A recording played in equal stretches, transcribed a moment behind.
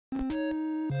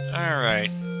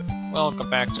Alright, welcome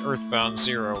back to Earthbound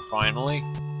 0, finally.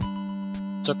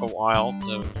 Took a while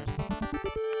to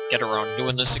get around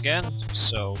doing this again,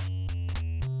 so...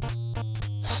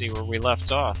 see where we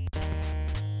left off.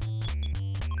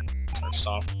 First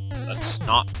off, let's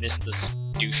not miss this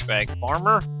douchebag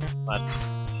farmer. That's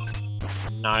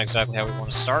not exactly how we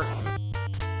want to start.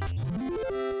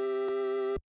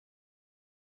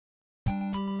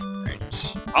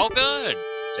 Right. Oh good!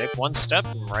 Take one step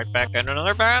and right back into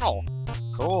another battle.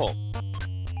 Cool.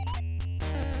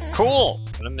 Cool!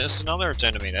 Gonna miss another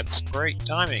enemy. That's great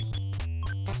timing.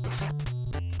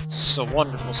 It's a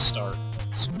wonderful start.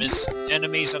 Let's miss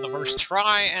enemies on the first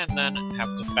try and then have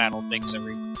to battle things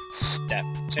every step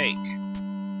we take.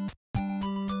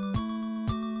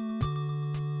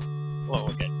 Hello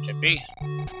again, Tippy.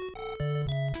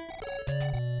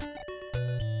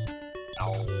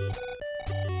 Ow.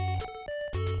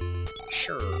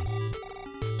 Sure.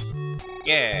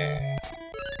 Yeah.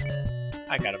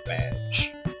 I got a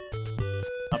badge.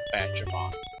 A badge of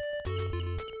honor.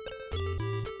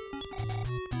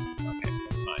 Okay,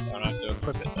 never mind. I don't have to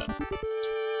equip it then.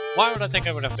 Why would I think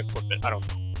I would have to equip it? I don't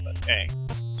know. But hey,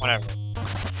 whatever.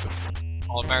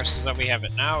 All that matters is that we have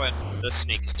it now and the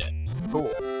snake is dead.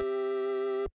 Cool.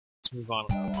 Let's move on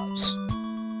with our lives.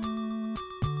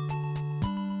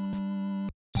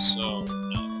 So,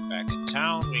 now we're back in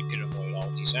town, we can avoid all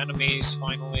these enemies,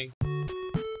 finally.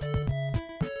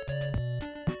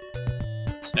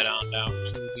 Let's head on down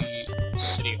to the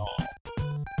City Hall.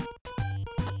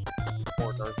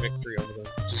 Report our victory over the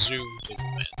Zoom to the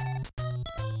men.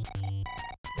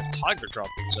 You have tiger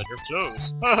droppings on your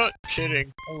clothes. Haha,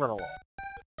 kidding. I'll run along.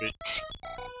 Bitch.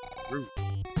 Rude.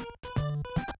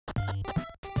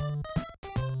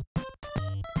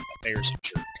 That mayor's a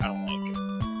jerk. I don't like it.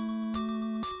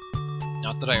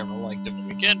 Not that I ever liked him to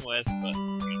begin with, but you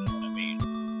know what I mean.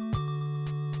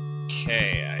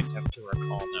 Okay, I have to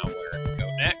recall now where to go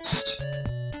next. I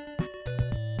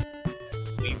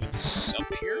believe it's up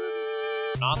here?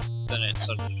 If not, then it's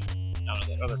down to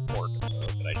that other port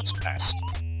that I just passed.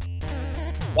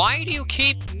 Why do you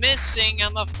keep missing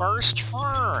on the first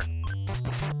turn?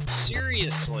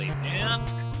 Seriously, man?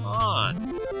 Come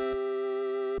on.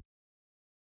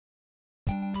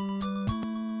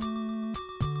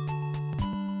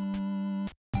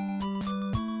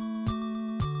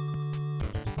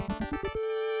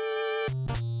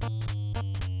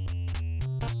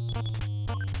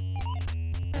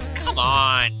 Come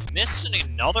on! Missing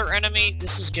another enemy?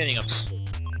 This is getting absurd.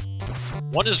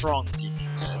 What is wrong with you,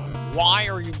 Nintendo? Why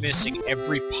are you missing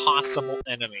every possible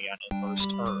enemy on the first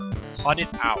turn? Cut it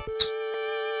out.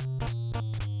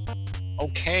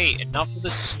 Okay, enough of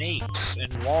the snakes and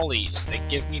wallies. They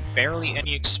give me barely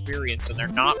any experience and they're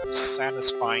not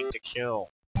satisfying to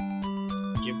kill.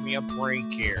 Give me a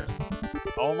break here.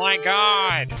 Oh my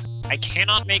god! I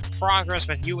cannot make progress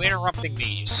with you interrupting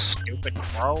me, you stupid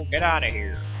crow. Get out of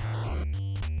here.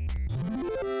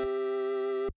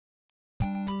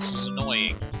 This is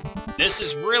annoying. This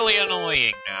is really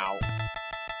annoying now.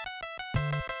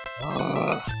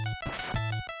 Ugh.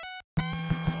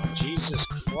 Jesus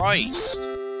Christ.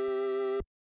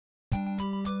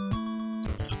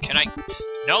 Can I...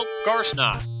 Nope, of course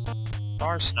not. Of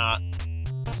course not.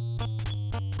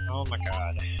 Oh my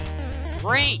god.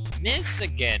 Great! Miss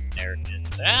again, there,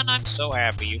 and I'm so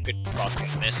happy you could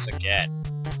fucking miss again.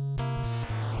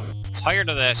 Tired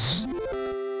of this.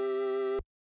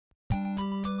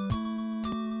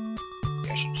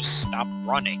 I should just stop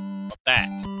running. What that?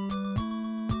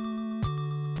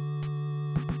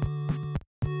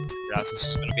 This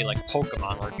is gonna be like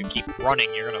Pokemon, where if you keep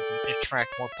running, you're gonna attract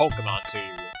more Pokemon to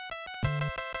you.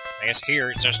 I guess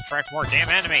here, it just attracts more damn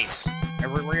enemies!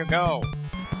 Everywhere you go!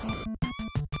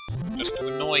 Just to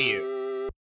annoy you.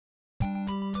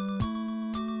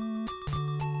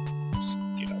 Just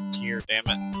get up here, damn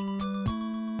it.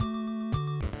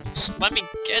 Just let me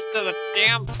get to the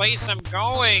damn place I'm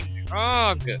going!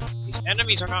 Ugh! These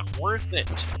enemies are not worth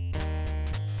it!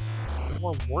 They're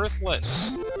more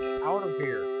worthless! Get out of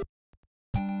here!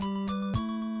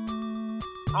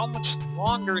 How much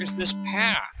longer is this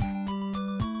path?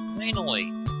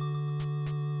 Finally!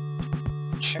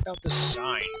 Check out this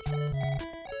sign.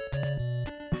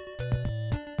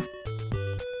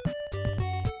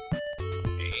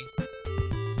 Okay.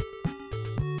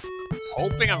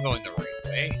 Hoping I'm going the right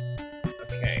way.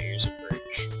 Okay, here's a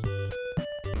bridge.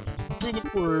 To the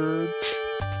bridge!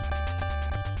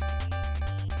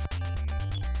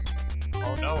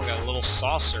 Oh no, we got a little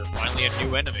saucer. Finally a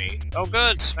new enemy. Oh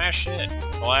good, smash it.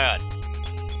 Glad.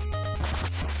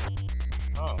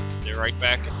 Oh, they're right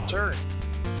back in the turn.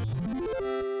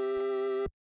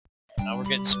 Now we're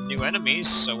getting some new enemies,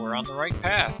 so we're on the right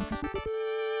path.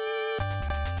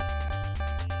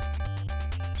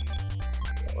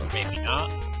 Or maybe not.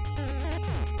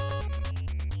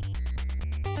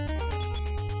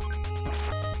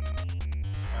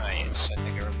 Yes, I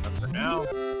think I remember now.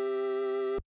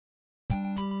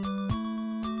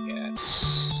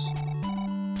 Yes.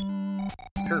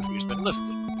 Curfew's been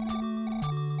lifted.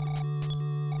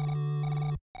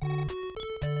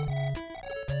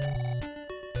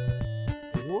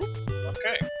 Whoop.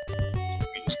 Okay.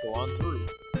 We just go on through.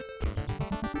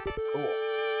 Cool.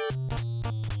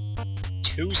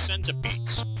 2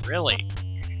 centipedes. Really?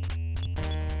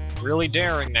 Really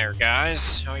daring there,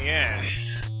 guys. Oh yeah.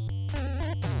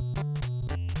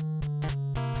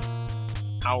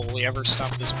 How will we ever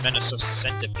stop this menace of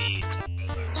centipedes?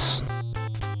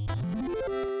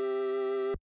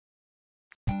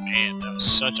 Man, that was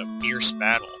such a fierce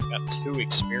battle. Got 2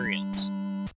 experience.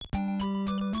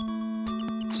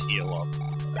 Let's heal up.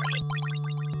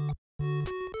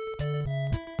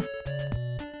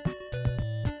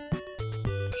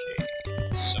 Okay,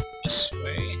 so this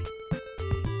way.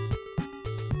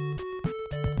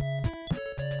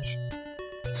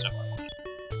 That's not what I wanted.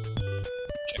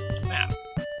 Check the map.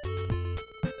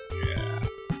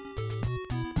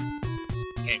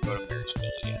 Can't go to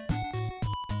Marysville yet.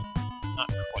 Not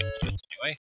quite yet,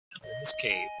 anyway. In this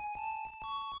cave.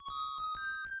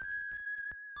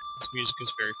 This music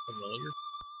is very familiar.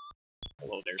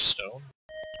 Hello there, Stone.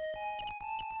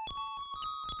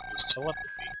 Use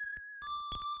telepathy.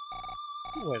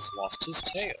 Who has lost his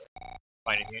tail?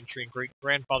 Finding the entry in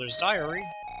great-grandfather's diary,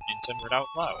 Ninten read out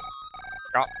loud.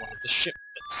 Forgot one of the ship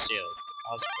that sails the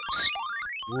cosmos.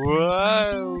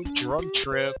 Whoa! Drug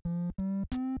trip!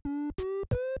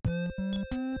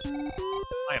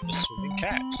 I am the swimming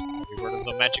cat. Have you heard of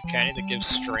the magic candy that gives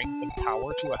strength and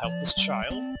power to a helpless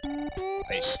child?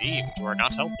 I see, but you are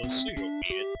not helpless, so you don't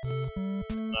need it.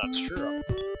 That's true.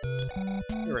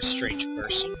 You're a strange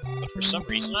person, but for some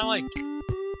reason I like you.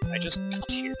 I just got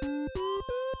here.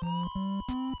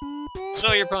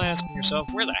 So you're probably asking yourself,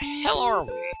 where the hell are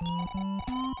we?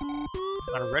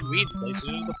 Got a red weed and place it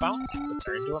into the fountain, but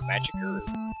turn into a magic herb.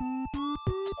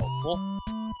 It's helpful.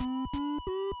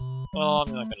 Well,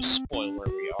 I'm not going to spoil where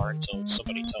we are until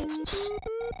somebody tells us.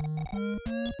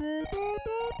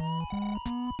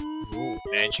 Ooh,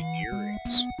 magic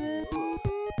earrings. Ooh.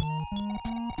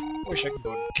 Wish I could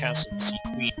go to the castle and see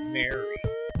Queen Mary.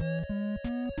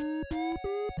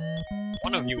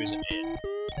 One of you is in.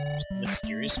 The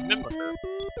mysterious mimicker.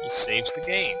 He saves the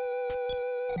game.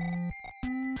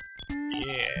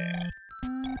 Yeah.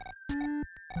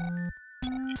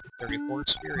 34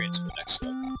 experience for the next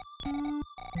level.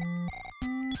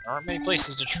 There aren't many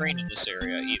places to train in this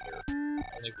area, either.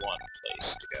 Only one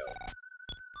place to go.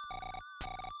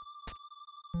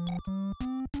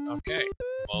 Okay.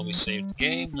 Well, we saved the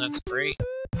game, that's great.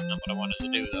 That's not what I wanted to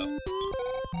do, though.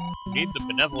 You need the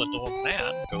benevolent old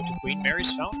man, go to Queen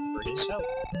Mary's fountain for his help.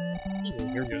 He will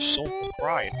hear your soulful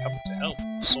cry and come to help.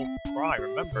 Soulful cry,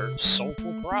 remember,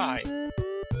 soulful cry.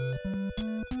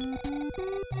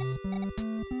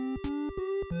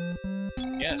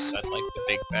 Yes, I'd like the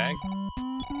big bag.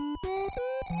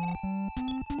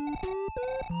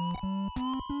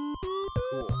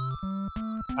 Cool.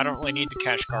 I don't really need the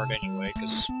cash card anyway,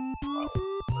 because, well,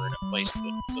 we're in a place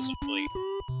that doesn't really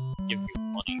give you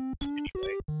money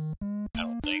anyway. I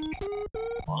don't think.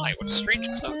 My, what a strange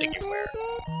clothing you wear.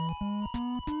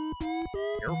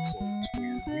 Your clothes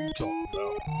weird. What are you talking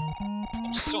about?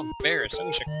 I'm so embarrassed. I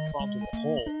wish I could crawl through the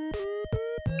hole.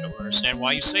 I don't understand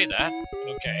why you say that.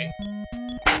 Okay.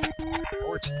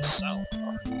 Or to the south.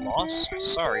 Are you lost?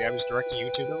 Sorry, I was directing you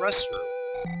to the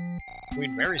restroom.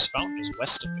 Queen Mary's fountain is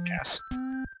west of the castle.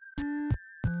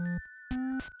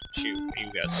 Shoot, what do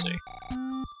you guys say?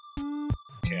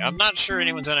 Okay, I'm not sure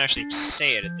anyone's gonna actually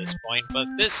say it at this point, but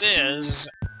this is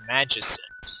Magicent.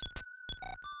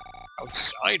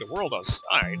 Outside? A world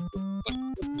outside? What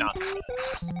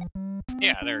nonsense.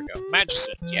 Yeah, there we go.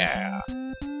 Magicent, yeah.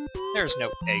 There's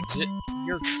no exit.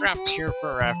 You're trapped here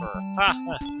forever. Ha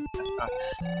ha.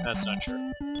 That's not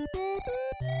true.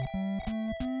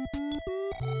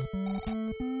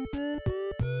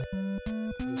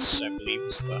 This, I believe,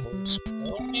 is the host.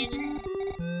 Well, maybe?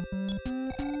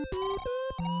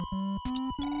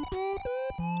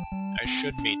 I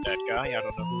should meet that guy. I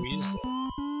don't know who he is, though.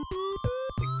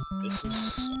 I think this is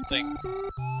something...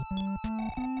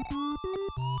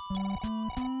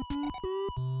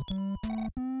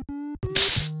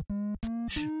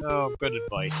 Oh, good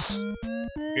advice.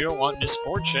 If you don't want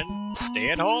misfortune, stay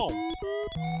at home.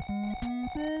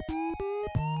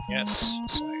 Yes,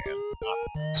 I am not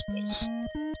in this place.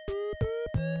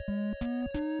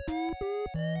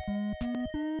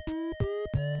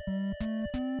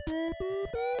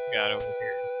 got over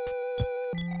here?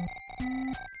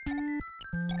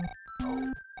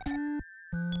 Oh.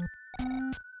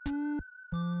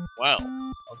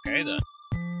 Well, okay then.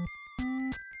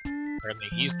 Apparently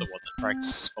he's the one that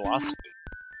practices philosophy.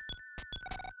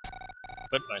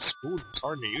 But my spoon is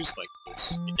hard to use like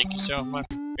this. You think you still have my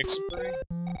fix-it brain?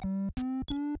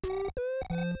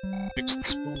 Fix the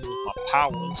spoon with my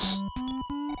powers.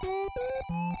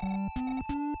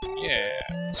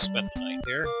 Yeah, spend the night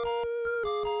here.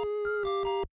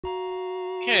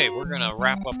 Okay, we're gonna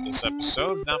wrap up this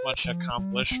episode. Not much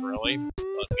accomplished, really,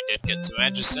 but we did get to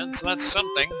Magicent, so that's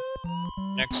something.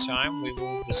 Next time, we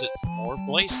will visit more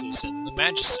places in the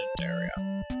Magicent area.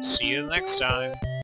 See you next time.